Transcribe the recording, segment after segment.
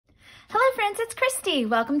friends, it's Christy.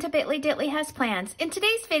 Welcome to Bitly Ditly Has Plans. In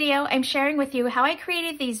today's video, I'm sharing with you how I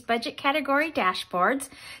created these budget category dashboards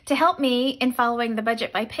to help me in following the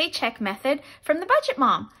budget by paycheck method from the Budget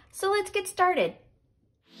Mom. So let's get started.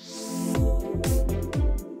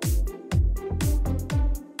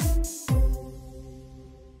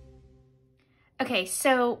 Okay,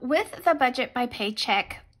 so with the budget by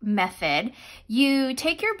paycheck method, you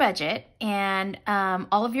take your budget and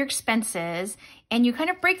all of your expenses and you kind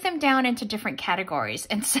of break them down into different categories.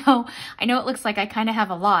 And so I know it looks like I kind of have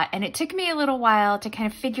a lot, and it took me a little while to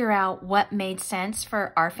kind of figure out what made sense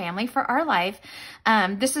for our family, for our life.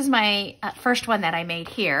 This is my first one that I made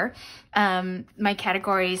here, my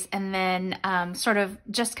categories, and then sort of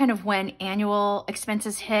just kind of when annual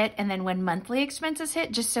expenses hit and then when monthly expenses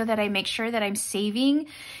hit, just so that I make sure that I'm saving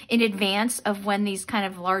in advance of when these kind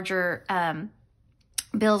of larger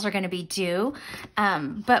bills are going to be due.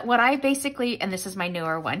 But what I basically, and this is my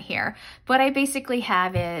newer one here, what I basically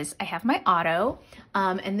have is I have my auto,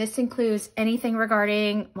 and this includes anything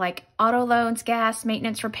regarding like auto loans, gas,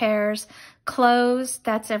 maintenance, repairs, clothes,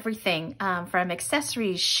 that's everything, from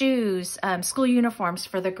accessories, shoes, school uniforms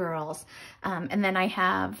for the girls. And then I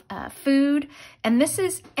have food, and this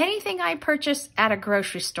is anything I purchase at a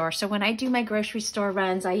grocery store. So when I do my grocery store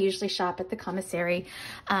runs, I usually shop at the commissary,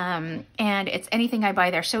 and it's anything I buy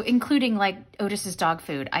there. So including like Otis's dog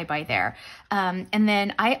food, I buy there. And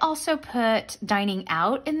then I also put dining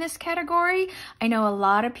out in this category. I know a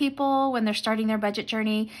lot of people, when they're starting their budget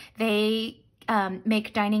journey, they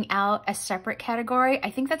make dining out a separate category. I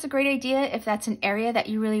think that's a great idea if that's an area that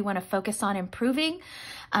you really want to focus on improving.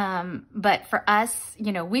 But for us,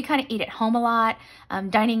 you know, we kind of eat at home a lot.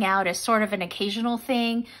 Dining out is sort of an occasional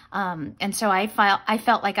thing. And so I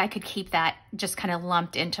felt like I could keep that just kind of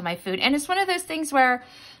lumped into my food. And it's one of those things where,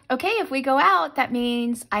 okay, if we go out, that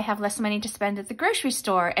means I have less money to spend at the grocery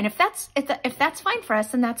store. And if that's fine for us,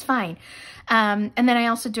 then that's fine. And then I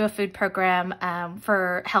also do a food program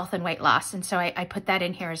for health and weight loss. And so I put that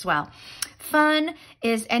in here as well. Fun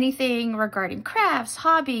is anything regarding crafts,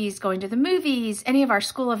 hobbies, going to the movies, any of our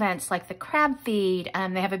school events like the crab feed.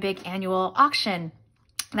 They have a big annual auction,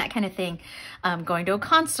 that kind of thing. Going to a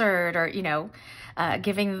concert, or, you know,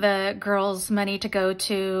 giving the girls money to go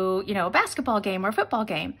to, you know, a basketball game or a football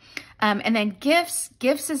game. And then gifts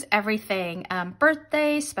is everything.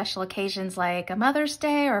 Birthdays, special occasions like a Mother's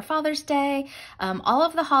Day or a Father's Day, all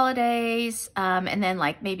of the holidays, and then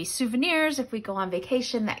like maybe souvenirs if we go on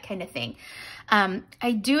vacation, that kind of thing.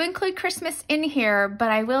 I do include Christmas in here, but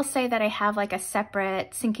I will say that I have like a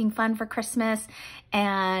separate sinking fund for Christmas,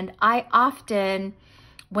 and I often,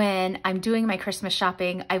 when I'm doing my Christmas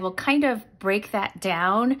shopping, I will kind of break that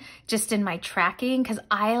down just in my tracking, because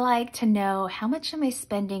I like to know how much am I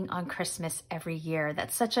spending on Christmas every year.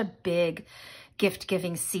 That's such a big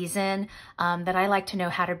gift-giving season that I like to know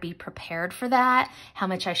how to be prepared for that, how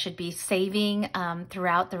much I should be saving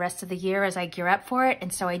throughout the rest of the year as I gear up for it.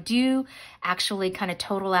 And so I do actually kind of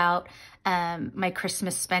total out my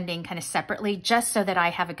Christmas spending kind of separately, just so that I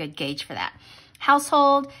have a good gauge for that.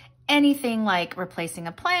 Household, anything like replacing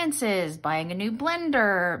appliances, buying a new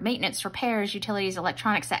blender, maintenance, repairs, utilities,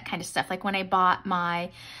 electronics, that kind of stuff. Like when I bought my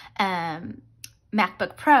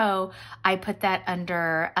MacBook Pro, I put that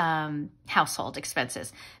under household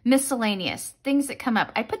expenses. Miscellaneous, things that come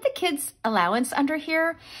up. I put the kids' allowance under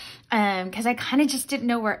here because I kind of just didn't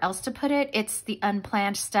know where else to put it. It's the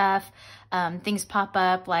unplanned stuff. Things pop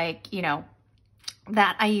up like, you know,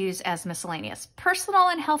 that I use as miscellaneous. Personal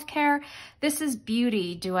and healthcare, this is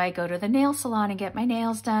beauty. Do I go to the nail salon and get my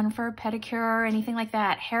nails done for a pedicure or anything like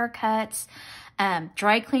that? Haircuts,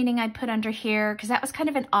 dry cleaning I put under here because that was kind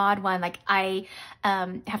of an odd one. Like I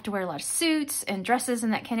have to wear a lot of suits and dresses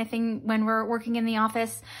and that kind of thing when we're working in the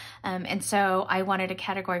office. And so I wanted a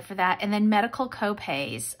category for that. And then medical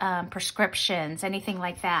co-pays, prescriptions, anything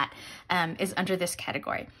like that is under this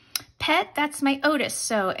category. Pet, that's my Otis.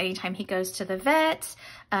 So anytime he goes to the vet,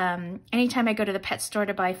 anytime I go to the pet store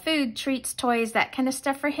to buy food, treats, toys, that kind of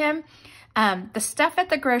stuff for him. The stuff at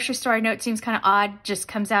the grocery store, I know it seems kind of odd, just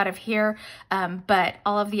comes out of here, but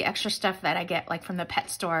all of the extra stuff that I get like from the pet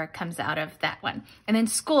store comes out of that one. And then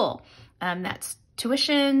school, that's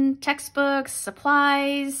tuition, textbooks,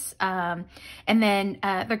 supplies, and then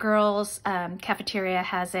the girls' cafeteria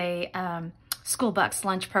has a school bucks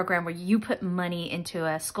lunch program where you put money into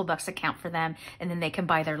a school bucks account for them and then they can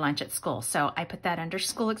buy their lunch at school. So I put that under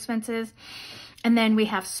school expenses. And then we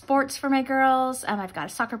have sports for my girls. I've got a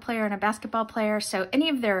soccer player and a basketball player. So any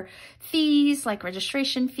of their fees, like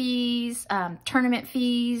registration fees, tournament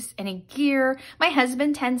fees, any gear. My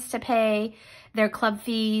husband tends to pay their club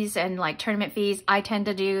fees and like tournament fees. I tend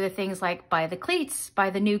to do the things like buy the cleats, buy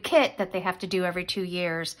the new kit that they have to do every 2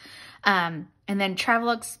 years. And then travel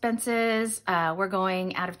expenses. We're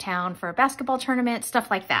going out of town for a basketball tournament, stuff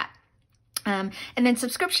like that. And then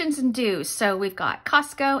subscriptions and dues. So we've got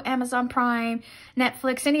Costco, Amazon Prime,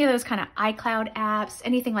 Netflix, any of those kind of iCloud apps,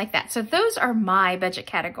 anything like that. So those are my budget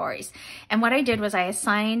categories. And what I did was I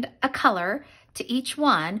assigned a color to each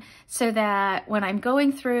one so that when I'm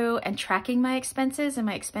going through and tracking my expenses in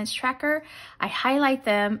my expense tracker, I highlight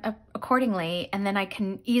them accordingly, and then I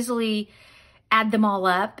can easily add them all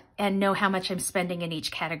up and know how much I'm spending in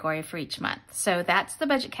each category for each month. So that's the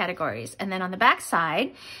budget categories. And then on the back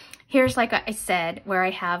side, here's, like I said, where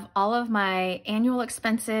I have all of my annual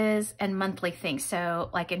expenses and monthly things. So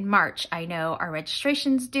like in March, I know our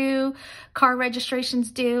registration's due, car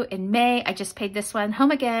registration's due. In May, I just paid this one.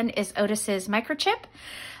 Home Again is Otis's microchip.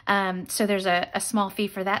 So there's a small fee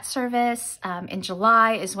for that service. In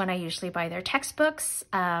July is when I usually buy their textbooks.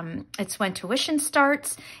 It's when tuition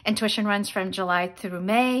starts, and tuition runs from July through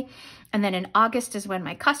May. And then in August is when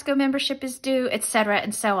my Costco membership is due, etc.,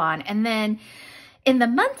 and so on. And then in the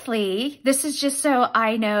monthly, this is just so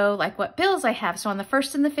I know like what bills I have. So on the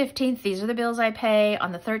 1st and the 15th, these are the bills I pay.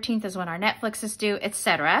 On the 13th is when our Netflix is due,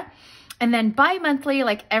 etc. And then bi-monthly,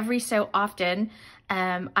 like every so often,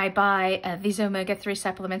 I buy these omega-3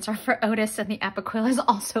 supplements are for Otis, and the Apoquil is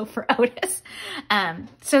also for Otis.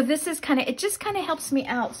 So this is kind of, it just kind of helps me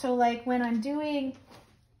out. So like when I'm doing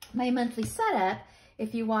my monthly setup,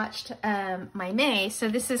 if you watched my May, so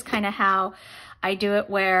this is kind of how I do it,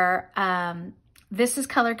 where this is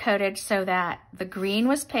color coded so that the green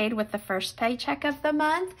was paid with the first paycheck of the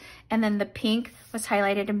month, and then the pink was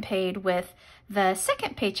highlighted and paid with the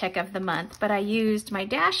second paycheck of the month. But I used my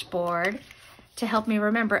dashboard to help me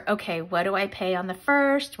remember, okay, what do I pay on the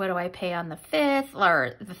 1st? What do I pay on the 5th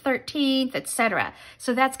or the 13th, etc.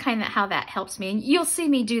 So that's kind of how that helps me. And you'll see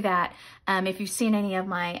me do that if you've seen any of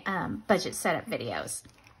my budget setup videos.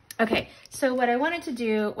 Okay, so what I wanted to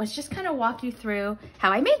do was just kind of walk you through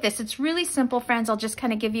how I made this. It's really simple, friends. I'll just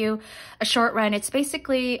kind of give you a short run. It's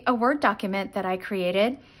basically a Word document that I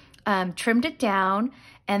created, trimmed it down,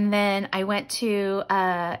 and then I went to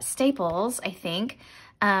Staples, I think,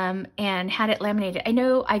 and had it laminated. I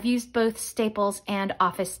know I've used both Staples and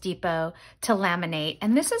Office Depot to laminate,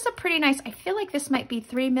 and this is a pretty nice, I feel like this might be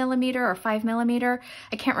 3mm or 5mm.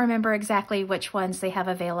 I can't remember exactly which ones they have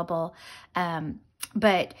available.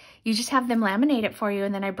 But you just have them laminate it for you.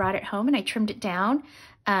 And then I brought it home and I trimmed it down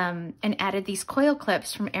and added these coil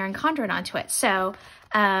clips from Erin Condren onto it. So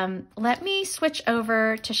let me switch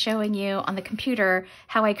over to showing you on the computer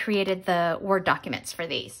how I created the Word documents for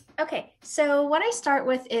these. Okay, so what I start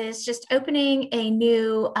with is just opening a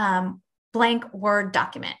new blank Word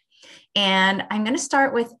document. And I'm going to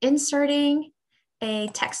start with inserting a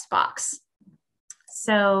text box.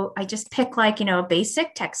 So I just pick like, a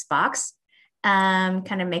basic text box.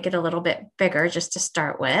 Kind of make it a little bit bigger just to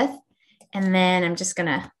start with. And then I'm just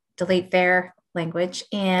gonna delete their language.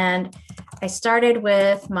 And I started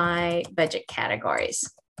with my budget categories,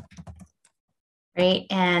 right?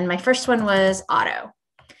 And my first one was auto.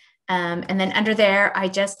 And then under there, I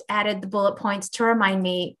just added the bullet points to remind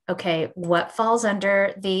me, okay, what falls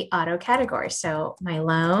under the auto category? So my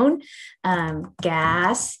loan,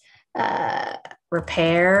 gas,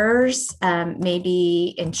 repairs,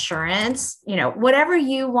 maybe insurance, whatever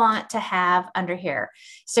you want to have under here.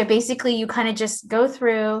 So basically you kind of just go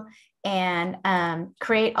through and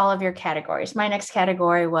create all of your categories. My next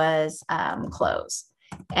category was clothes.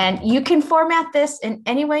 And you can format this in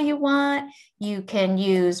any way you want. You can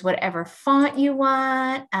use whatever font you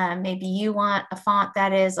want. Maybe you want a font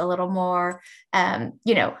that is a little more,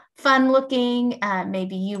 fun looking.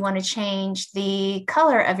 Maybe you want to change the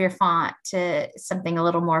color of your font to something a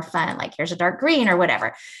little more fun, like here's a dark green or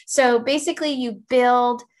whatever. So basically you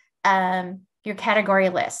build your category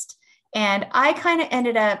list. And I kind of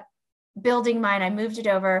ended up building mine. I moved it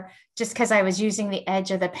over just because I was using the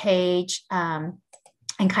edge of the page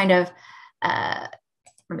and kind of,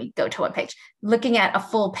 let me go to one page, looking at a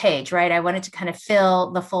full page, right? I wanted to kind of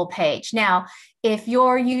fill the full page. Now, if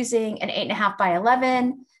you're using an 8.5 by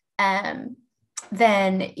 11,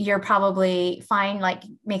 then you're probably fine, like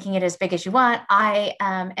making it as big as you want. I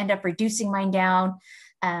end up reducing mine down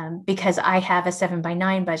because I have a 7 by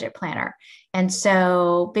 9 budget planner. And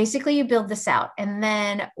so basically you build this out. And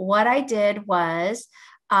then what I did was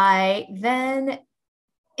I then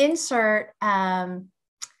insert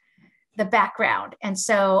the the background. And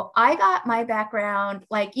so I got my background,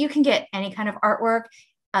 like you can get any kind of artwork.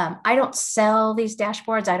 I don't sell these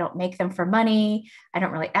dashboards. I don't make them for money. I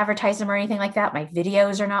don't really advertise them or anything like that. My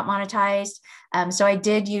videos are not monetized. So I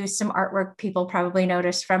did use some artwork people probably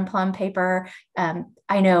noticed from Plum Paper.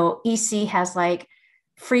 I know EC has like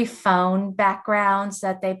free phone backgrounds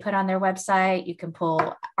that they put on their website. You can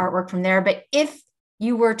pull artwork from there. But if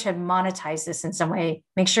you were to monetize this in some way,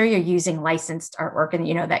 make sure you're using licensed artwork and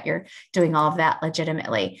you know that you're doing all of that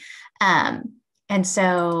legitimately. And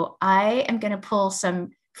so I am going to pull some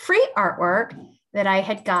free artwork that I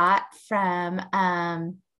had got from,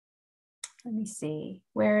 let me see,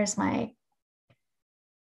 where is my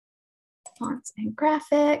fonts and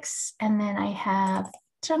graphics? And then I have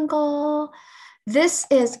Jungle. This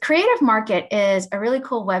is Creative Market is a really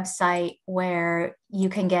cool website where you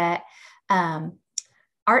can get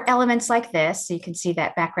art elements like this, so you can see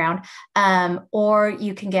that background, or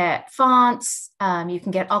you can get fonts, you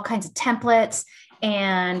can get all kinds of templates,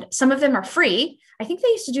 and some of them are free. I think they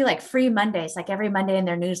used to do like free Mondays, like every Monday in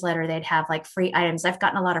their newsletter, they'd have like free items. I've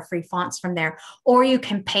gotten a lot of free fonts from there, or you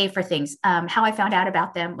can pay for things. How I found out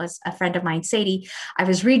about them was a friend of mine, Sadie. I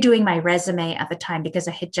was redoing my resume at the time because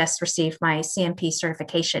I had just received my CMP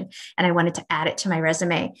certification and I wanted to add it to my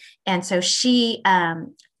resume. And so she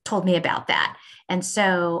told me about that. And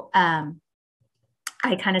so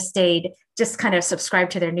I kind of stayed, just kind of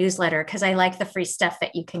subscribed to their newsletter because I like the free stuff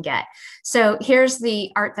that you can get. So here's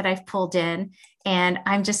the art that I've pulled in, and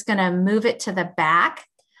I'm just going to move it to the back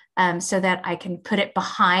so that I can put it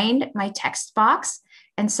behind my text box.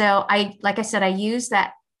 And so like I said, I use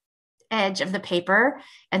that edge of the paper.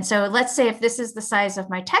 And so let's say if this is the size of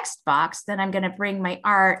my text box, then I'm going to bring my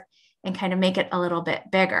art and kind of make it a little bit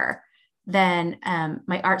bigger than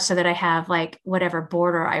my art so that I have like whatever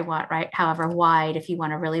border I want, right? However wide, if you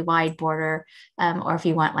want a really wide border, or if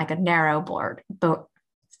you want like a narrow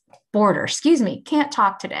border, excuse me, can't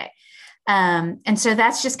talk today. And so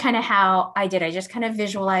that's just kind of how I did. I just kind of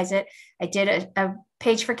visualize it. I did a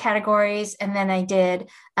page for categories, and then I did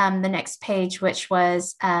the next page, which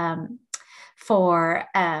was for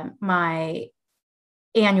my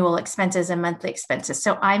annual expenses and monthly expenses.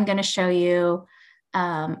 So I'm going to show you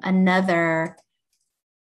another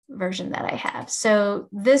version that I have. So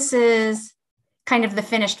this is kind of the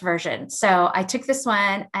finished version. So I took this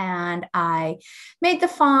one and I made the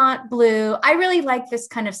font blue. I really like this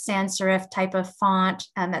kind of sans serif type of font.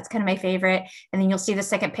 That's kind of my favorite. And then you'll see the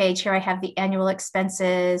second page here. I have the annual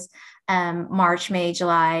expenses, March, May,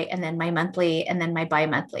 July, and then my monthly, and then my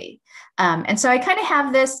bi-monthly. And so I kind of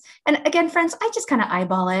have this, and again, friends, I just kind of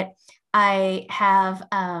eyeball it. I have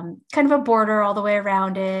kind of a border all the way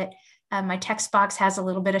around it. My text box has a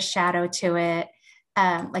little bit of shadow to it.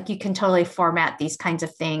 Like you can totally format these kinds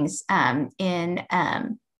of things in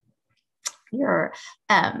your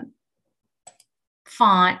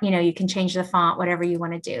font. You know, you can change the font, whatever you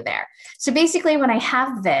want to do there. So basically when I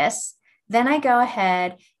have this, then I go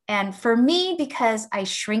ahead and for me, because I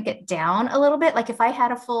shrink it down a little bit, like if I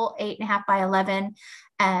had a full 8.5 by 11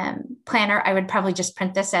 planner, I would probably just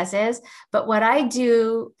print this as is. But what I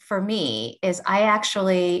do for me is I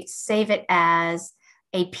actually save it as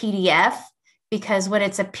a PDF, because when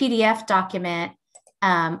it's a PDF document,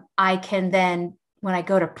 I can then, when I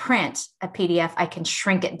go to print a PDF, I can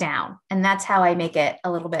shrink it down. And that's how I make it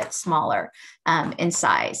a little bit smaller in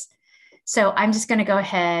size. So I'm just going to go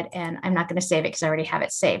ahead, and I'm not going to save it because I already have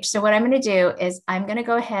it saved. So what I'm going to do is I'm going to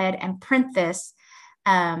go ahead and print this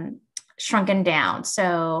shrunken down.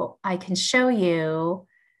 So I can show you.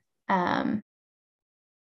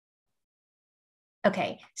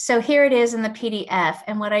 Okay, so here it is in the PDF.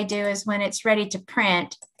 And what I do is when it's ready to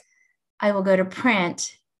print, I will go to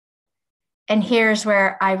print. And here's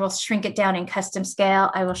where I will shrink it down in custom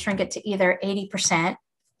scale. I will shrink it to either 80%.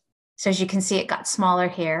 So as you can see, it got smaller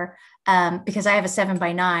here because I have a 7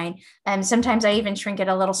 by 9. And sometimes I even shrink it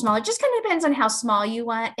a little smaller. It just kind of depends on how small you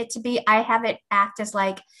want it to be. I have it act as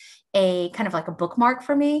like a kind of like a bookmark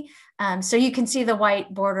for me. So you can see the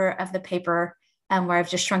white border of the paper where I've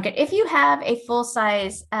just shrunk it. If you have a full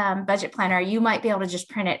size budget planner, you might be able to just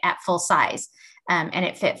print it at full size and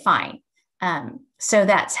it fit fine. So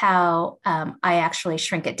that's how I actually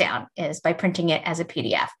shrink it down, is by printing it as a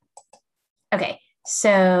PDF. Okay,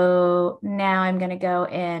 so now I'm going to go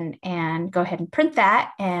in and go ahead and print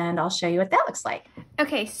that, and I'll show you what that looks like.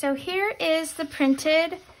 Okay, so here is the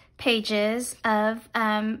printed pages of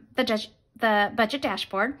the the budget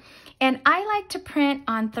dashboard, and I like to print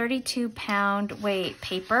on 32-pound weight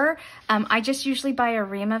paper. I just usually buy a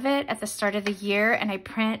ream of it at the start of the year, and I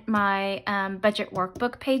print my budget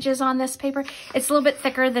workbook pages on this paper. It's a little bit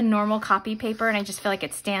thicker than normal copy paper, and I just feel like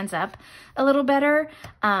it stands up a little better.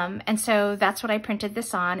 And so that's what I printed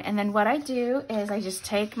this on. And then what I do is I just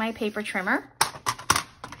take my paper trimmer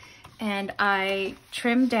and I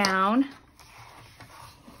trim down.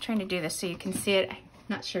 I'm trying to do this so you can see it. I'm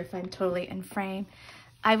not sure if I'm totally in frame.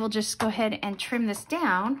 I will just go ahead and trim this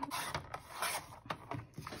down.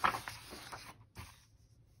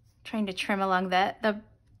 Trying to trim along the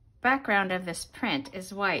background of this print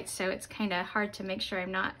is white, so it's kind of hard to make sure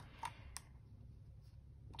I'm not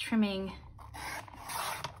trimming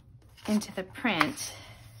into the print.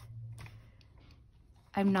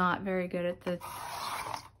 I'm not very good at the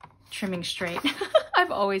trimming straight.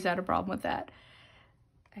 I've always had a problem with that.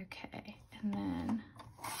 Okay, and then,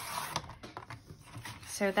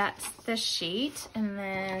 so that's this sheet, and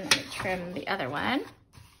then I trim the other one.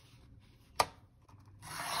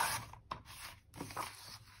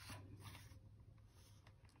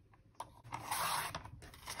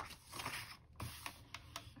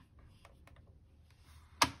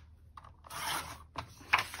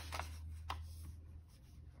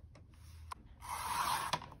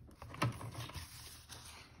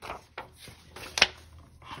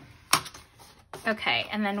 Okay,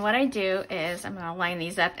 and then what I do is I'm gonna line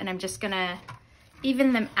these up and I'm just gonna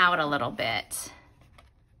even them out a little bit.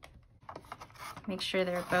 Make sure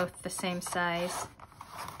they're both the same size.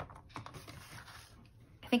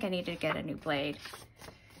 I think I need to get a new blade.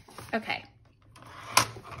 Okay,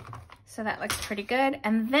 so that looks pretty good.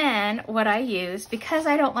 And then what I use, because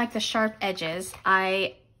I don't like the sharp edges,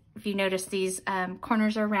 if you notice these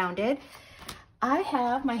corners are rounded, I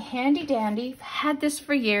have my handy dandy, had this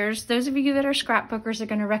for years. Those of you that are scrapbookers are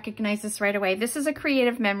gonna recognize this right away. This is a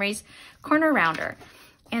Creative Memories corner rounder.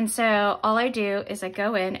 And so all I do is I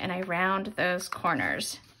go in and I round those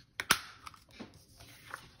corners.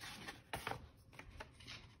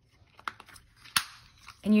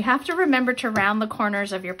 And you have to remember to round the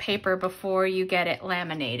corners of your paper before you get it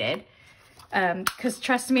laminated. Because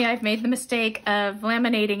trust me, I've made the mistake of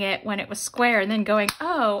laminating it when it was square and then going,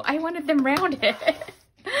 oh, I wanted them rounded.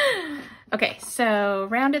 Okay, so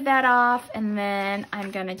rounded that off, and then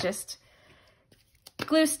I'm gonna just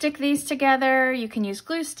glue stick these together. You can use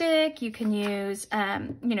glue stick, you can use,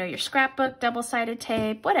 you know, your scrapbook, double-sided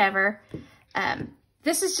tape, whatever.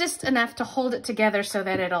 This is just enough to hold it together so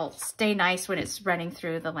that it'll stay nice when it's running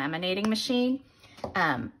through the laminating machine.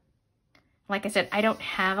 Like I said, I don't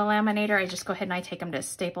have a laminator. I just go ahead and I take them to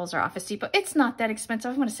Staples or Office Depot. It's not that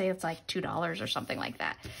expensive. I'm gonna say it's like $2 or something like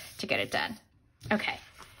that to get it done. Okay,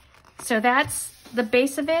 so that's the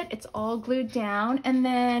base of it. It's all glued down. And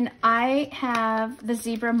then I have the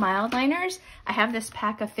Zebra mild liners. I have this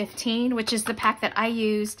pack of 15, which is the pack that I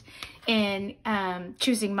used in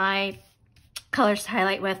choosing my colors to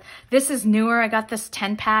highlight with. This is newer. I got this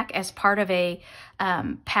 10 pack as part of a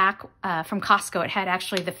pack from Costco. It had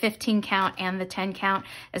actually the 15 count and the 10 count,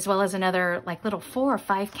 as well as another like little 4 or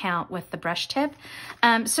 5 count with the brush tip.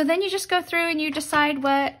 So then you just go through and you decide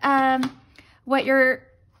what your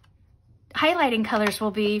highlighting colors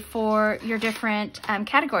will be for your different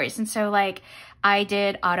categories. And so like I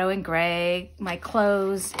did auto and gray. My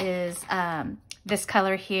clothes is this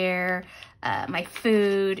color here. My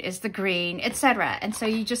food is the green, etc. And so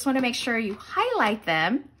you just want to make sure you highlight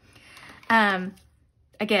them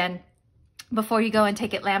again before you go and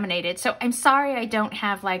take it laminated. So I'm sorry I don't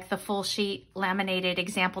have like the full sheet laminated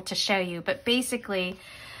example to show you, but basically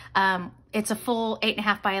it's a full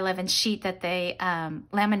 8.5 by 11 sheet that they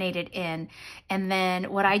laminated in. And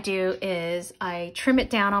then what I do is I trim it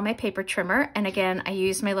down on my paper trimmer. And again, I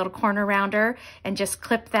use my little corner rounder and just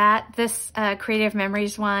clip that. This Creative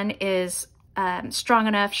Memories one is strong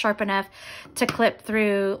enough, sharp enough to clip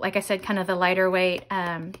through, like I said, kind of the lighter weight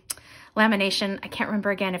lamination. I can't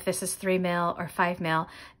remember again if this is 3 mil or 5 mil.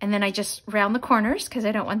 And then I just round the corners because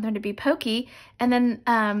I don't want them to be pokey. And then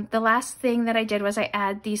the last thing that I did was I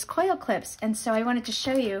add these coil clips. And so I wanted to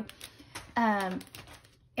show you,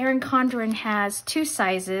 Erin Condren has 2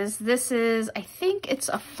 sizes. This is, I think it's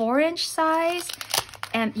a 4-inch size.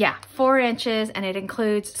 And yeah, 4 inches, and it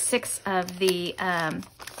includes 6 of the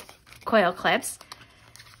coil clips.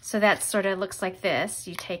 So that sort of looks like this.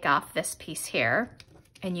 You take off this piece here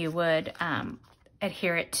and you would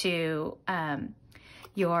adhere it to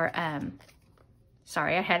your,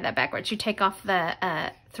 sorry, I had that backwards. You take off the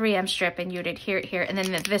 3M strip and you'd adhere it here. And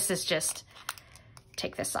then this is just,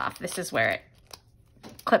 take this off. This is where it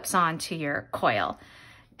clips on to your coil.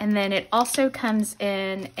 And then it also comes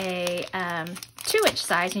in a 2-inch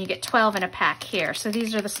size, and you get 12 in a pack here. So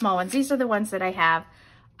these are the small ones. These are the ones that I have.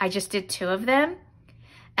 I just did 2 of them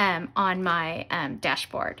on my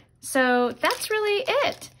dashboard. So that's really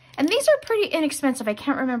it. And these are pretty inexpensive. I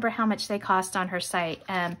can't remember how much they cost on her site.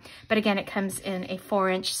 But again, it comes in a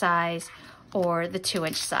 4-inch size or the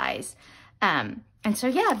 2-inch size. And so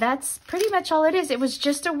yeah, that's pretty much all it is. It was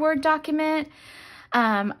just a Word document.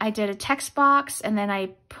 I did a text box, and then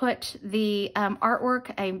I put the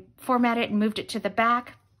artwork, I formatted it and moved it to the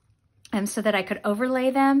back so that I could overlay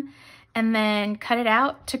them, and then cut it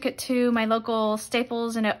out, took it to my local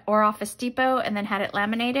Staples or Office Depot, and then had it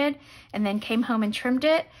laminated, and then came home and trimmed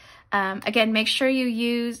it. Again, make sure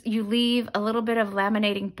you leave a little bit of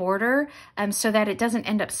laminating border so that it doesn't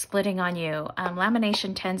end up splitting on you.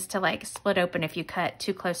 Lamination tends to like split open if you cut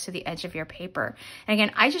too close to the edge of your paper. And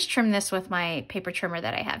again, I just trimmed this with my paper trimmer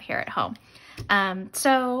that I have here at home.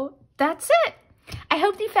 So that's it. I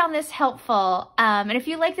hope you found this helpful. And if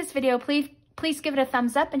you like this video, please give it a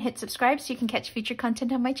thumbs up and hit subscribe so you can catch future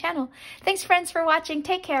content on my channel. Thanks friends for watching.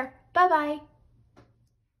 Take care. Bye-bye.